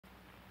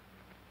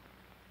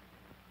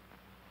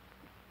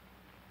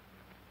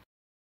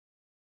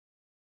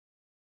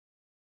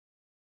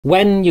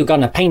When you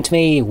gonna paint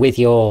me with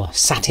your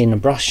satin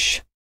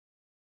brush?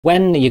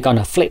 When you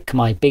gonna flick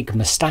my big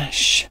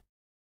moustache?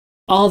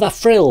 Are the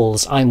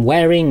frills I'm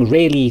wearing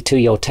really to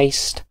your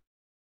taste?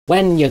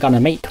 When you gonna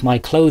make my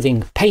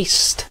clothing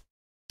paste?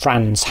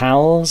 Frans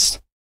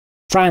Hals,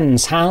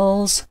 Frans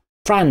Hals,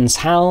 Frans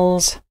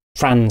Hals,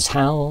 Frans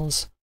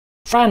Hals,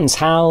 Frans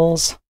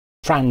Hals,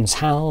 Frans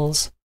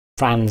Hals,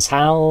 Frans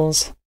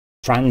Hals,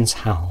 Frans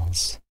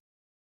Hals.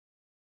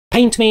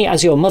 Paint me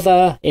as your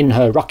mother in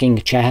her rocking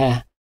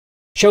chair.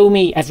 Show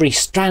me every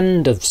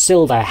strand of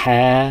silver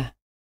hair.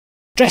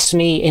 Dress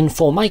me in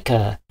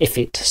formica if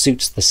it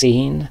suits the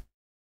scene.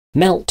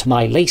 Melt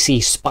my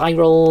lacy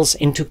spirals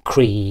into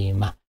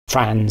cream.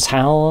 Frans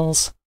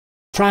Hals,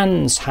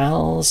 Frans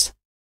Hals,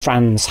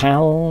 Frans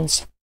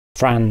Hals,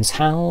 Frans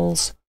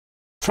Hals,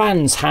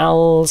 Frans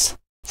Hals,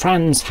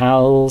 Frans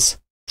Hals,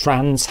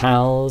 Frans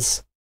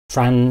Hals,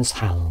 Frans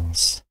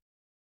Hals.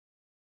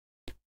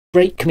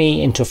 Break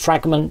me into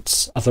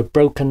fragments of a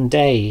broken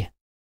day.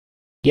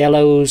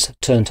 Yellows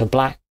turn to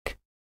black.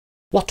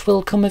 What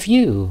will come of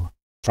you,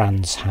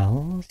 Frans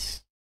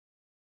Hals?